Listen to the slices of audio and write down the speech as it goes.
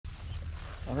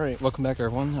All right, welcome back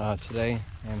everyone. Today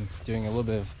I'm doing a little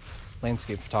bit of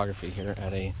landscape photography here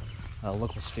at a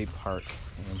local state park,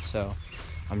 and so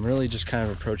I'm really just kind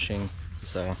of approaching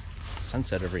this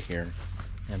sunset over here,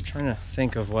 and I'm trying to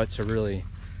think of what to really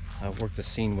work the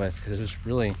scene with, because it was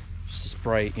really just this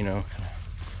bright, kind of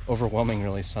overwhelming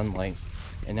really sunlight,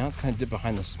 and now it's kind of dipped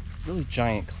behind this really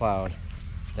giant cloud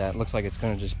that looks like it's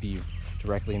going to just be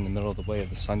directly in the middle of the way of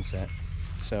the sunset.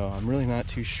 So I'm really not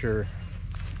too sure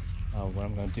what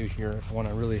I'm going to do here, if I want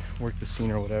to really work the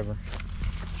scene or whatever.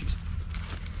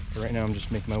 But right now I'm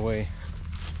just making my way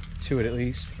to it at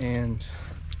least, and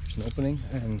there's an opening,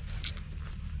 and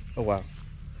oh wow.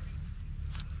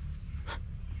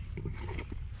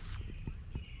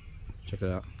 Check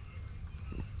that out.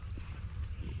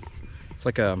 It's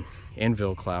like a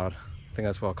anvil cloud. I think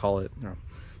that's what I'll call it.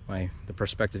 Or the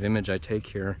perspective image I take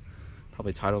here,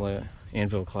 probably title it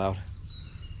anvil cloud,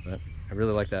 but I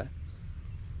really like that.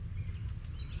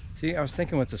 See, I was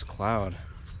thinking with this cloud,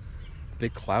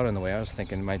 big cloud in the way, I was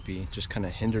thinking it might be just kind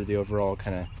of hinder the overall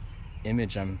kind of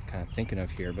image I'm kind of thinking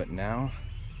of here, but now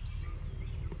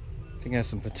I think it has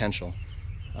some potential.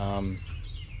 I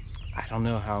don't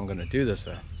know how I'm going to do this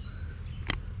though.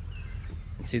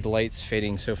 And see, the light's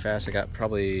fading so fast. I got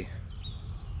probably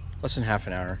less than half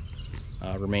an hour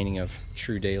remaining of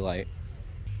true daylight.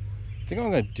 I think what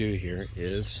I'm going to do here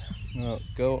is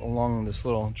go along this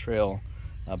little trail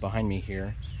behind me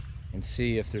here and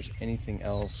see if there's anything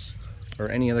else or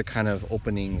any other kind of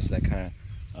openings that kind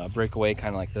of break away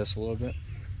kind of like this a little bit.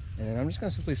 And I'm just going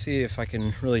to simply see if I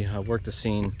can really work the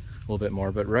scene a little bit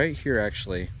more. But right here,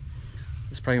 actually,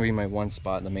 this is probably going to be my one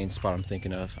spot, the main spot I'm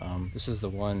thinking of. This is the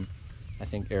one, I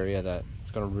think, area that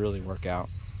it's going to really work out.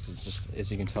 It's just, as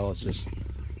you can tell, it's just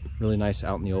really nice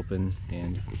out in the open.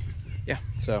 And yeah,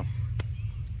 so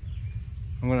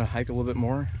I'm going to hike a little bit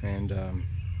more, and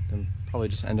then probably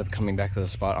just end up coming back to the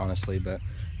spot, honestly, but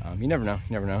you never know.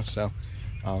 So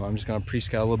I'm just going to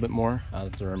pre-scout a little bit more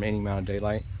the remaining amount of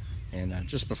daylight, and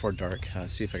just before dark,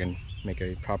 see if I can make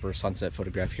a proper sunset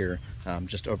photograph here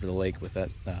just over the lake with that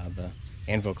the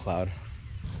anvil cloud.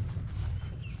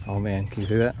 Oh man, can you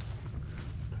see that?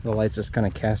 The light's just kind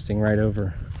of casting right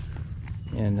over,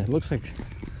 and it looks like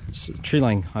tree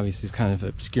line obviously is kind of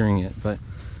obscuring it, but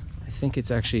I think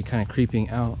it's actually kind of creeping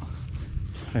out,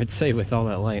 I'd say, with all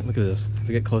that light. Look at this. As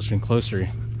I get closer and closer,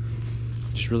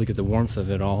 just really get the warmth of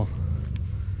it all.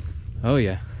 Oh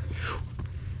yeah.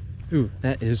 Ooh,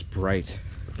 that is bright.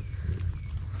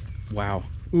 Wow.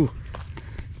 Ooh.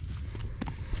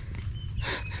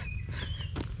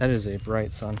 That is a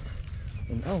bright sun.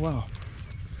 And oh wow.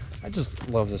 I just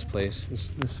love this place.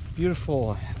 This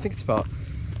beautiful, I think it's about,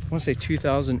 I want to say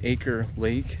 2,000 acre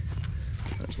lake.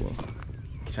 There's a little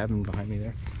cabin behind me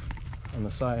there on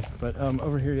the side, but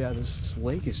over here, yeah, this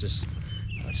lake is just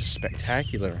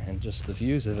spectacular, and just the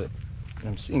views of it. And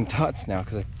I'm seeing dots now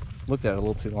because I looked at it a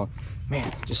little too long.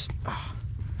 Man, just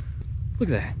look at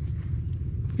that,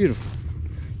 beautiful.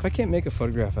 If I can't make a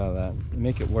photograph out of that and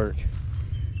make it work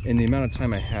in the amount of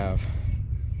time I have,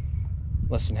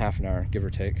 less than half an hour, give or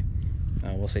take,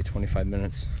 we'll say 25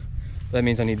 minutes. That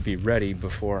means I need to be ready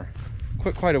before,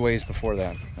 quite a ways before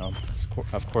that.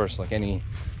 Of course, like any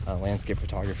landscape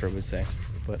photographer would say.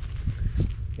 But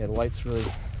yeah, the light's really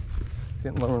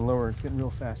getting lower and lower. It's getting real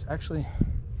fast. Actually,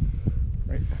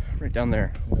 right down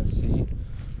there. I'm gonna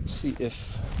see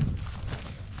if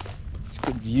it's a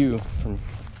good view from.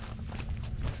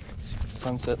 See if the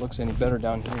sunset looks any better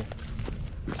down here.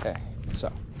 Okay, so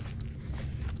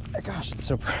gosh, it's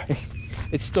so bright.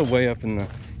 It's still way up in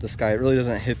the sky. It really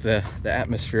doesn't hit the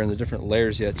atmosphere and the different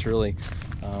layers yet. It's really,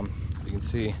 you can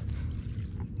see,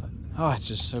 oh, it's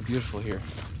just so beautiful here.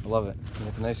 I love it. And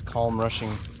it's a nice calm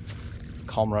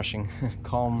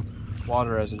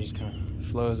water as it just kind of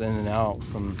flows in and out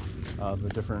from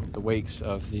the wakes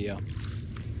of the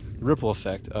ripple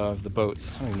effect of the boats.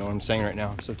 I don't even know what I'm saying right now.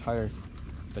 I'm so tired.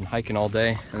 Been hiking all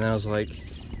day, and then I was like,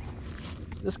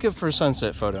 let's go for a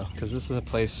sunset photo, because this is a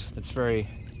place that's very,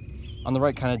 on the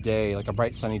right kind of day, like a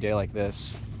bright sunny day like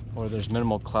this, or there's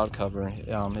minimal cloud cover, it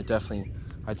definitely,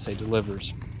 I'd say,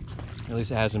 delivers. At least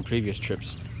it has in previous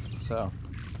trips. So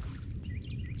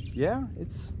yeah,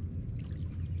 it's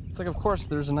like, of course,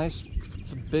 there's it's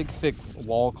a big thick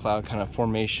wall cloud kind of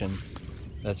formation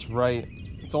that's right,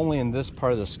 it's only in this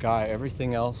part of the sky.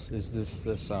 Everything else is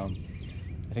this I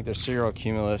think they're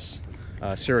cirrocumulus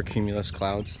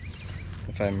clouds,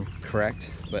 if I'm correct.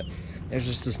 But there's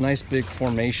just this nice big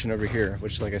formation over here,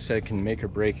 which, like I said, can make or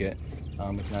break it. It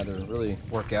can either really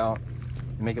work out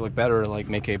and make it look better, like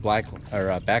make a black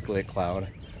or a backlit cloud,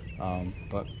 or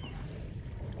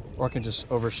it can just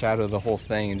overshadow the whole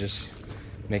thing and just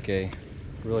make a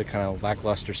really kind of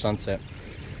lackluster sunset.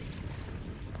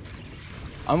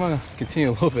 I'm gonna continue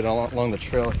a little bit along the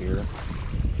trail here,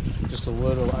 just a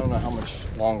little. I don't know how much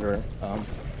longer,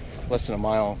 less than a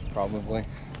mile probably,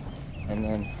 and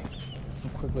then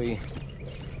quickly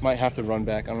might have to run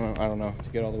back. I don't know to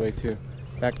get all the way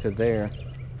back to there,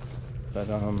 but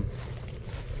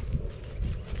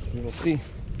we will see.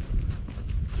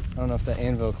 I don't know if the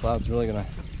anvil cloud's really gonna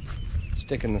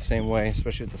stick in the same way,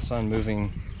 especially with the sun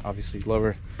moving obviously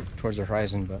lower towards the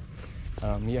horizon, but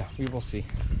yeah, we will see.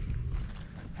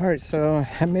 All right, so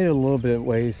I made it a little bit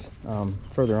ways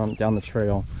further on down the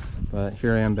trail, but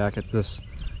here I am back at this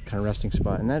kind of resting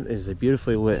spot, and that is a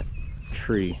beautifully lit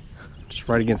tree just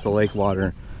right against the lake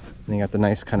water. And you got the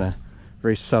nice kind of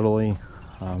very subtly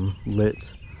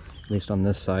lit, at least on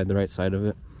this side, the right side of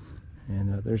it.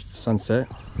 And there's the sunset.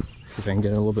 See if I can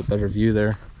get a little bit better view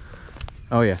there.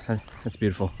 Oh yeah, that's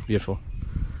beautiful, beautiful.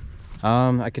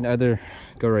 I can either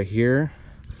go right here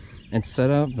and set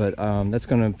up, but that's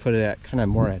going to put it at kind of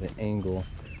more at an angle.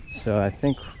 So I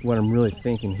think what I'm really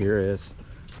thinking here is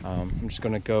I'm just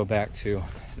going to go back to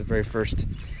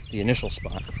the initial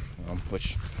spot,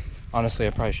 which honestly I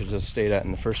probably should have just stayed at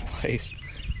in the first place,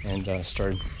 and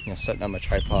started setting up my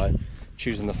tripod,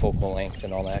 choosing the focal length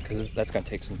and all that, because that's going to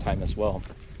take some time as well.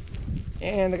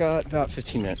 And I got about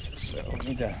 15 minutes, so I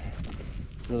need to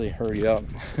really hurry up.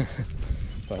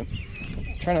 But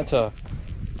try not to,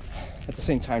 at the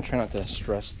same time, try not to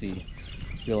stress the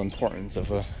real importance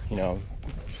of a, kind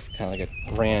of like a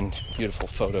grand, beautiful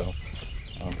photo,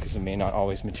 because it may not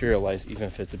always materialize, even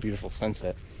if it's a beautiful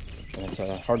sunset. And it's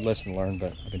a hard lesson to learn,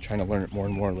 but I've been trying to learn it more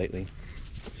and more lately.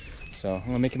 So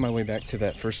I'm making my way back to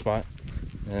that first spot,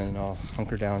 and I'll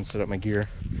hunker down, set up my gear,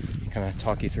 and kind of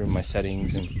talk you through my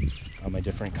settings and my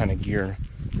different kind of gear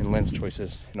and lens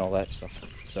choices and all that stuff.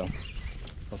 So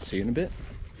I'll see you in a bit.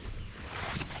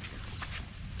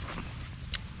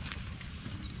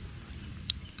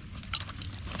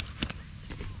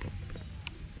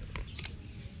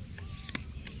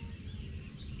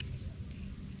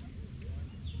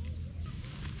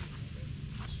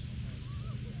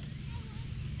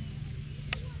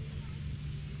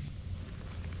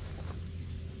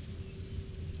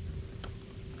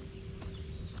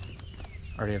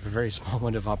 Already have a very small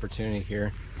window of opportunity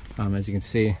here. As you can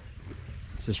see,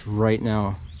 it's just right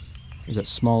now, there's that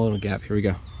small little gap. Here we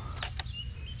go.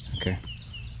 Okay.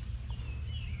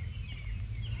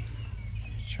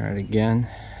 Try it again.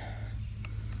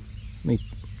 Let me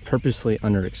purposely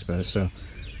underexpose. So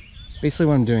basically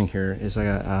what I'm doing here is I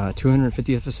got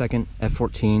 250th of a second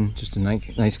f14, just a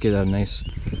nice get a nice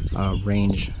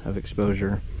range of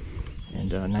exposure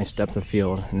and a nice depth of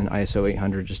field, and then ISO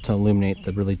 800 just to illuminate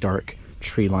the really dark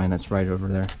tree line that's right over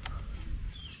there.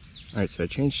 All right, so I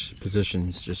changed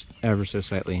positions just ever so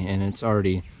slightly, and it's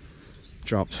already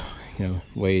dropped,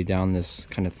 way down this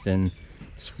kind of thin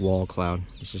wall cloud.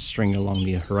 It's just stringing along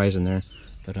the horizon there.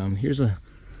 But here's a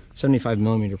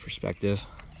 75mm perspective.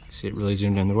 See, it really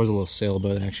zoomed in. There was a little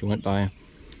sailboat that actually went by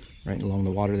right along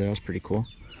the water there. That was pretty cool.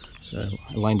 So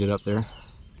I lined it up there.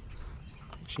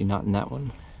 Actually, not in that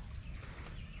one.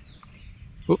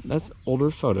 Oh, that's older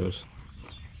photos.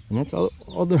 And that's all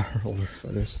the older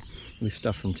photos, at least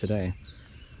stuff from today.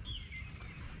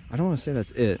 I don't want to say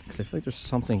that's it, because I feel like there's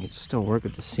something that could still work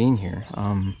with the scene here.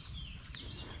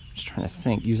 Just trying to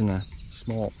think, using a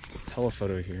small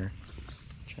telephoto here.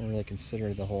 Trying to really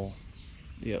consider the whole,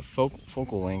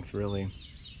 focal length, really.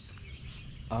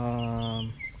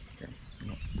 Here,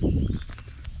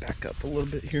 back up a little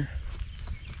bit here.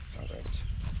 All right.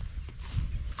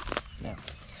 Now,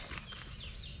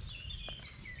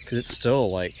 because it's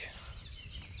still like,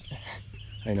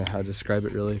 I don't know how to describe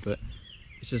it really, but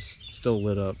it's just still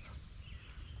lit up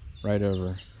right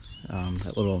over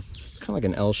that little, it's kind of like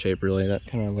an L shape really, that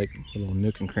kind of like little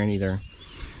nook and cranny there.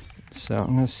 So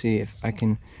I'm gonna see if I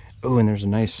can, oh, and there's a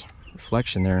nice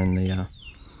reflection there in the,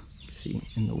 see,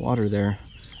 in the water there.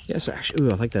 Yeah, so actually,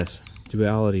 ooh, I like this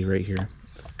duality right here,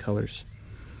 colors.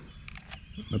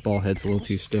 My ball head's a little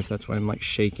too stiff, that's why I'm like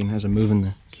shaking as I'm moving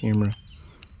the camera.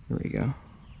 There we go.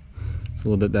 It's a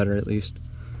little bit better at least.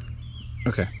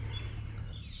 Okay.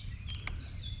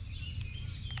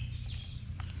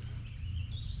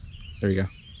 There you go.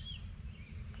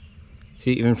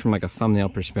 See, even from like a thumbnail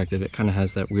perspective, it kind of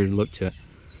has that weird look to it.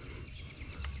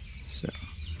 So,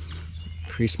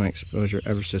 increase my exposure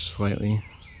ever so slightly.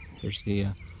 There's the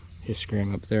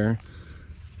histogram up there.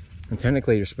 And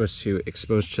technically you're supposed to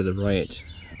expose to the right,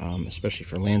 especially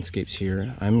for landscapes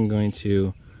here. I'm going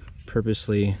to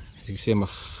purposely, as you can see, I'm a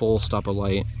full stop of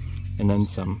light and then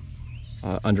some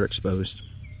underexposed.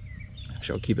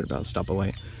 Actually, I'll keep it about a stop of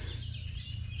light.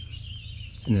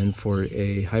 And then for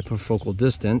a hyperfocal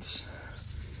distance,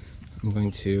 I'm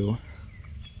going to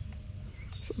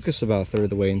focus about a third of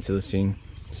the way into the scene,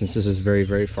 since this is very,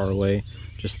 very far away.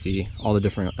 Just all the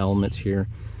different elements here,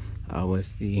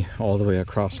 with all the way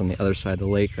across on the other side of the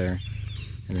lake there.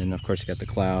 And then of course you got the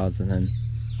clouds, and then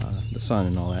the sun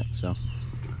and all that. So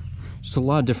just a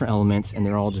lot of different elements, and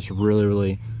they're all just really,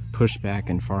 really pushed back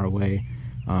and far away.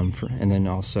 And then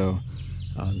also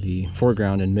the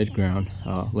foreground and midground,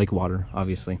 lake water,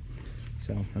 obviously.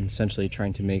 So I'm essentially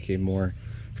trying to make a more,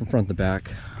 from front to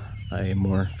back, a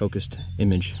more focused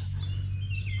image.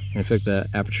 And I feel like the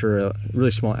aperture,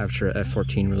 really small aperture at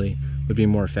f14 really would be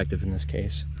more effective in this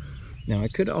case. Now I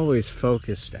could always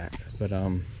focus stack, but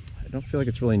I don't feel like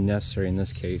it's really necessary in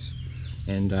this case.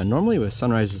 And normally with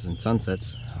sunrises and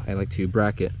sunsets, I like to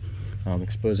bracket,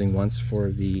 exposing once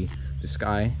for the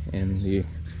sky, and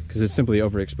because it's simply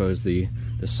overexposed the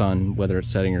sun, whether it's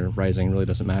setting or rising really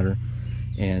doesn't matter.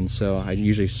 And so I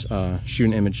usually shoot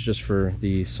an image just for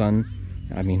the sun,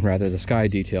 rather the sky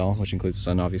detail, which includes the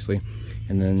sun obviously,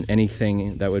 and then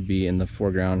anything that would be in the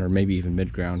foreground or maybe even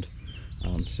midground.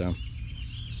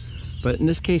 But in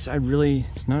this case,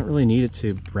 it's not really needed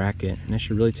to bracket, and I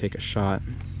should really take a shot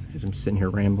as I'm sitting here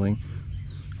rambling.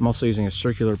 I'm also using a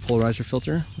circular polarizer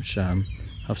filter, which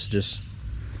helps to just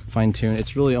fine tune.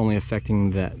 It's really only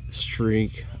affecting that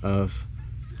streak of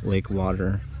lake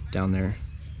water down there,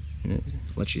 and it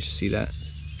lets you see that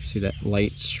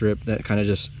light strip that kind of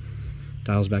just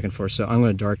dials back and forth. So I'm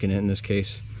going to darken it in this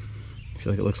case. I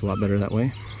feel like it looks a lot better that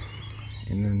way.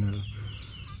 And then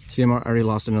see, I'm already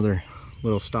lost another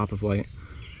little stop of light.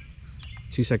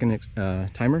 2-second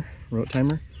timer, remote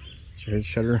timer. So here's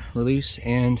shutter release,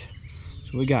 and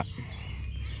that's what we got.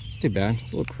 It's not too bad.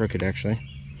 It's a little crooked actually.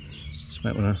 Just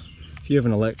might want to, if you have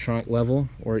an electronic level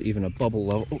or even a bubble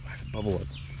level. Oh, I have a bubble up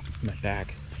in my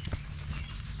back.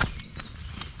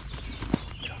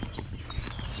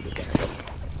 Let's see what we got.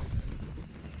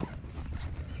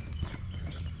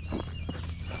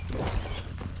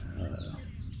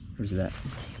 Where's it at?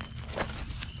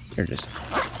 Here it is.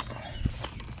 I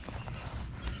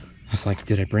was like,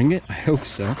 did I bring it? I hope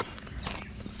so.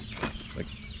 It's like,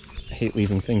 I hate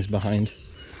leaving things behind.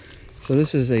 So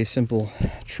this is a simple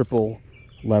triple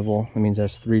level. That means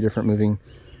there's 3 different moving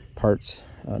parts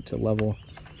to level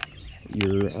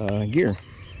your gear,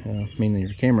 mainly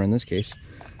your camera in this case.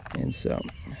 And so,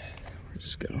 we'll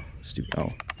just go stupid.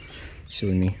 Oh,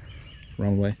 silly me,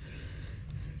 wrong way.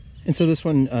 And so this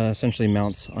one essentially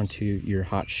mounts onto your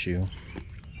hot shoe.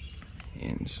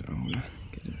 And so I'm gonna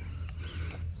get it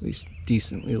at least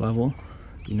decently level.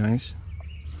 Be nice.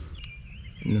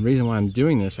 And the reason why I'm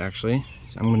doing this actually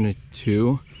is I'm going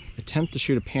to attempt to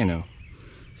shoot a pano.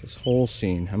 This whole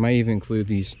scene. I might even include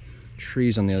these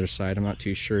trees on the other side. I'm not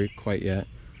too sure quite yet.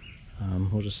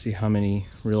 We'll just see how many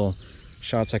real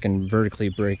shots I can vertically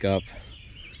break up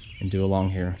and do along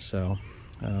here. So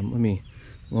let me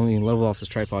level off this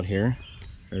tripod here,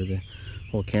 or the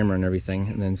whole camera and everything,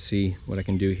 and then see what I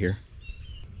can do here.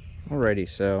 Alrighty,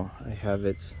 so I have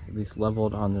it at least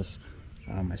leveled on this.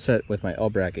 I set it with my L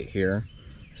bracket here.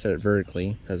 I set it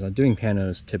vertically because I'm doing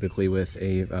panos typically with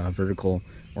a vertical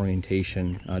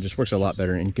orientation. Just works a lot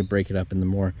better, and you can break it up in the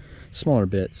more smaller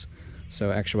bits.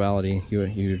 So actuality,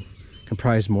 you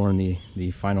comprise more in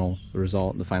the final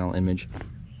result, the final image.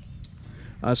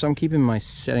 So I'm keeping my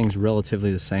settings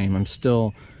relatively the same. I'm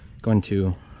still going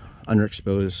to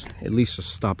underexpose at least a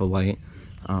stop of light.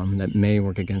 That may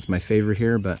work against my favor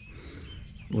here, but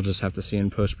we'll just have to see in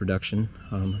post-production.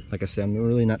 Like I said, I'm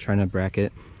really not trying to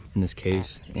bracket in this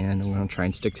case, and I'm going to try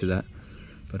and stick to that.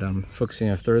 But I'm focusing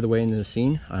a third of the way into the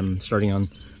scene. I'm starting on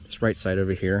this right side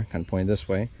over here, kind of pointed this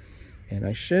way, and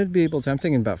I should be able to, I'm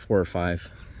thinking about 4 or 5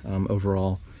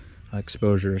 overall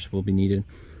exposures will be needed.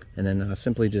 And then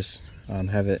simply just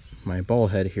have my ball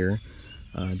head here,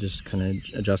 just kind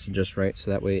of adjusted just right,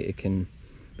 so that way it can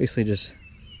basically just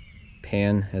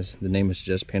pan, as the name was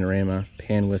just panorama,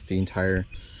 pan with the entire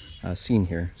scene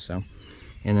here. So,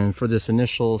 and then for this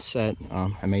initial set,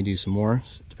 I may do some more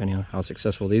depending on how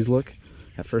successful these look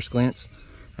at first glance.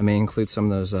 I may include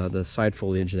some of those the side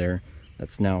foliage there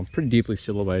that's now pretty deeply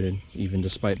silhouetted, even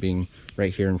despite being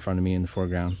right here in front of me in the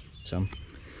foreground. So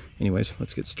anyways,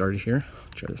 let's get started here.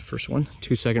 Try the first one.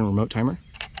 2-second remote timer.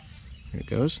 Here it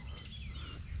goes.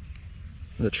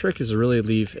 The trick is to really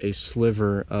leave a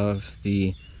sliver of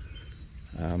the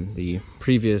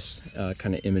previous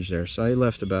kind of image there. So I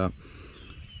left about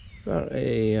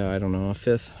a I don't know, a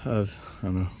fifth of, I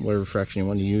don't know, whatever fraction you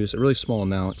want to use, a really small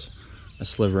amount, a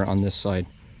sliver on this side.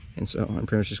 And so I'm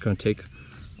pretty much just going to take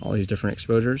all these different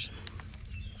exposures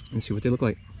and see what they look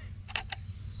like.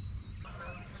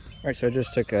 Alright, so I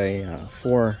just took a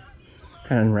 4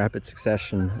 kind of in rapid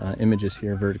succession images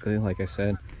here vertically, like I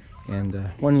said. And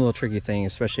one little tricky thing,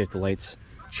 especially if the light's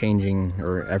changing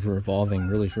or ever evolving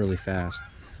really fast,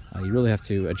 you really have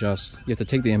to adjust. You have to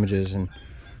take the images in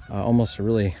almost a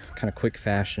really kind of quick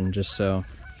fashion, just so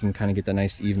you can kind of get the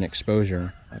nice even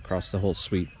exposure across the whole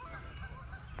sweep.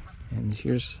 And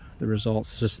here's the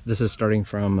results. This is starting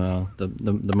from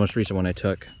the most recent one I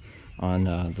took on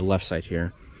the left side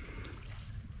here.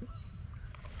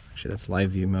 Actually, that's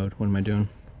live view mode. What am I doing?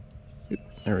 Oop,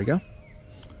 there we go.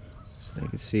 So you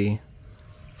can see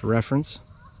for reference,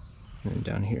 and then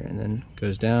down here, and then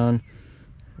goes down.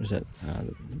 There's that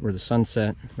where the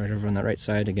sunset right over on that right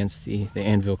side against the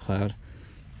anvil cloud,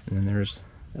 and then there's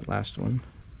that last one.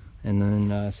 And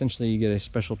then essentially you get a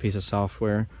special piece of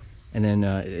software, and then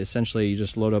essentially you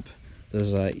just load up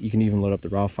those. You can even load up the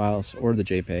raw files or the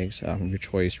JPEGs of your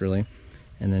choice, really,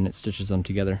 and then it stitches them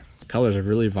together. The colors are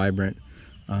really vibrant.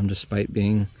 Despite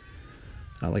being,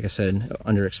 like I said,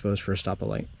 underexposed for a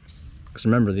stoplight. Because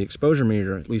remember, the exposure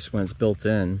meter, at least when it's built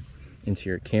into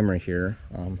your camera here,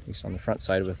 at least on the front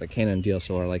side with a Canon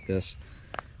DSLR like this,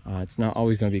 it's not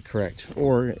always going to be correct.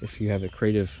 Or if you have if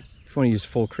you want to use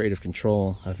full creative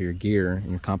control of your gear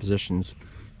and your compositions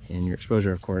and your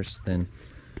exposure, of course, then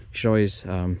you should always,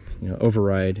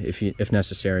 override if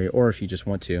necessary, or if you just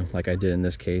want to, like I did in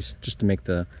this case, just to make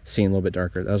the scene a little bit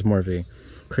darker. That was more of a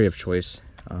creative choice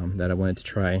that I wanted to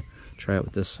try out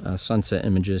with this sunset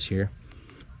images here.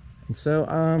 And so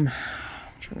I'm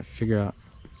trying to figure out,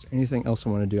 is there anything else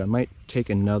I want to do? I might take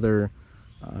another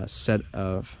set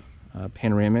of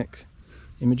panoramic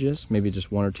images, maybe just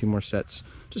 1 or 2 more sets,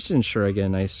 just to ensure I get a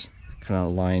nice kind of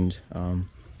aligned.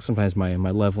 Sometimes my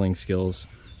leveling skills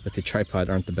with the tripod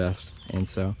aren't the best, and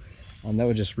so that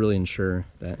would just really ensure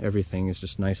that everything is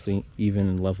just nicely even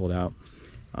and leveled out,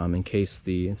 in case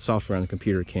the software on the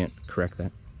computer can't correct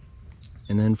that.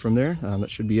 And then from there, that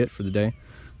should be it for the day.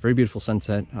 Very beautiful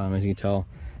sunset, as you can tell,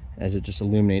 as it just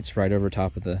illuminates right over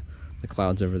top of the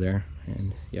clouds over there.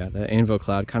 And yeah, the anvil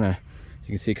cloud kind of, as you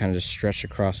can see, kind of just stretched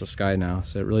across the sky now,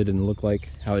 so it really didn't look like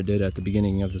how it did at the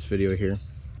beginning of this video here.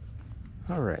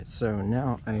 Alright, so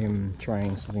now I am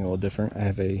trying something a little different. I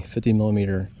have a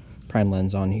 50mm prime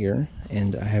lens on here,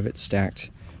 and I have it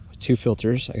stacked with 2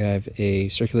 filters. I have a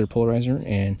circular polarizer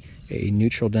and a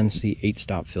neutral density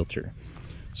 8-stop filter.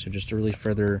 So just to really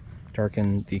further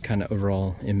darken the kind of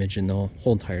overall image in the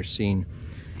whole entire scene,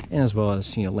 and as well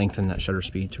as, lengthen that shutter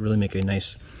speed to really make a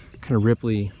nice kind of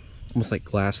ripply, almost like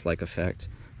glass-like effect.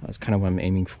 That's kind of what I'm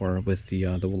aiming for with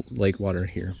the lake water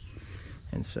here.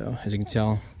 And so, as you can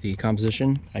tell, the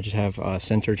composition I just have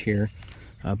centered here,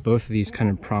 both of these kind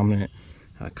of prominent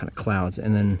kind of clouds,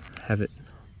 and then have it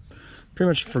pretty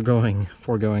much foregoing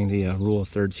the rule of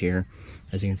thirds here,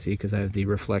 as you can see, because I have the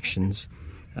reflections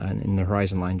in the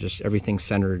horizon line, just everything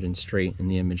centered and straight in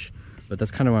the image. But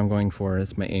that's kind of what I'm going for.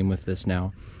 That's my aim with this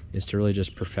now, is to really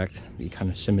just perfect the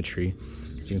kind of symmetry.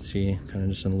 As you can see, kind of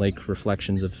just in lake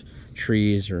reflections of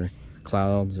trees or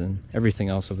clouds and everything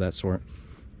else of that sort.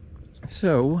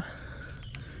 So,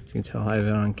 as you can tell, I have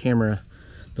it on camera,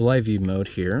 the live view mode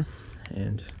here,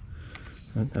 and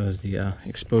that was the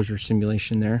exposure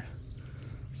simulation there.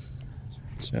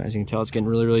 So as you can tell, it's getting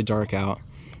really dark out,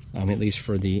 at least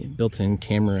for the built-in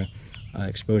camera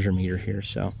exposure meter here.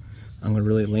 So I'm going to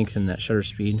really lengthen that shutter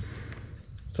speed.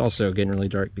 It's also getting really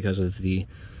dark because of the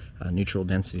neutral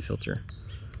density filter,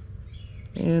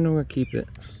 and I'm going to keep it.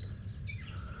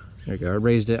 There we go. I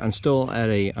raised it. I'm still at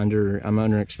I'm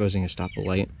underexposing a stop of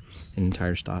light, an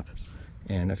entire stop,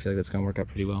 and I feel like that's going to work out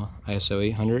pretty well. ISO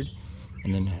 800,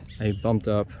 and then I bumped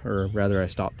up, or rather I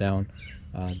stopped down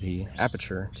the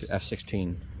aperture to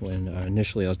f16 when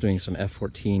initially I was doing some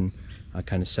f14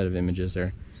 kind of set of images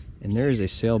there. And there is a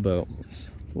sailboat. It's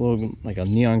a little like a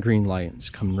neon green light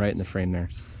just coming right in the frame there,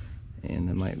 and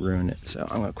that might ruin it. So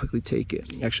I'm going to quickly take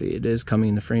it. Actually, it is coming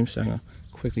in the frame, so I'm going to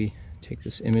quickly take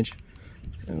this image.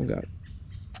 Oh god.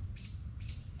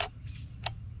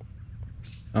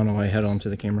 I don't know why I head onto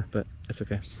the camera, but it's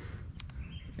okay.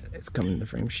 It's coming in the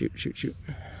frame. Shoot.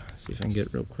 Let's see if I can get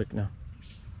it real quick now.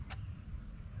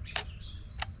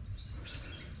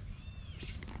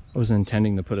 I wasn't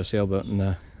intending to put a sailboat in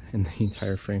the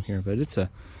entire frame here, but it's as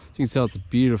you can tell, it's a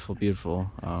beautiful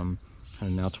kind of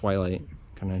now twilight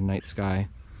kind of night sky.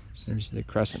 There's the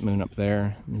crescent moon up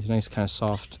there, and these nice kind of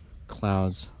soft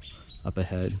clouds up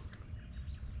ahead.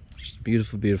 Just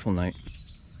a beautiful night.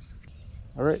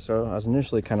 Alright, so I was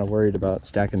initially kind of worried about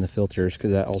stacking the filters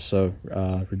because that also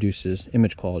reduces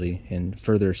image quality and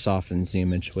further softens the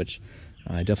image, which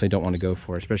I definitely don't want to go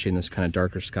for, especially in this kind of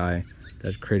darker sky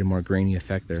that create a more grainy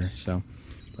effect there. So,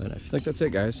 but I feel like that's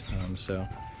it, guys. So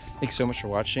Thanks so much for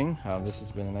watching. This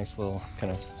has been a nice little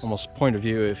kind of almost point of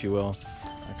view, if you will,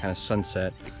 kind of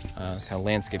sunset, kind of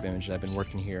landscape image that I've been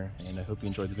working here. And I hope you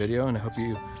enjoyed the video, and I hope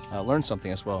you learned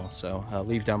something as well. So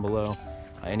leave down below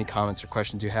any comments or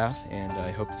questions you have, and I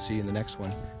hope to see you in the next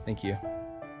one. Thank you.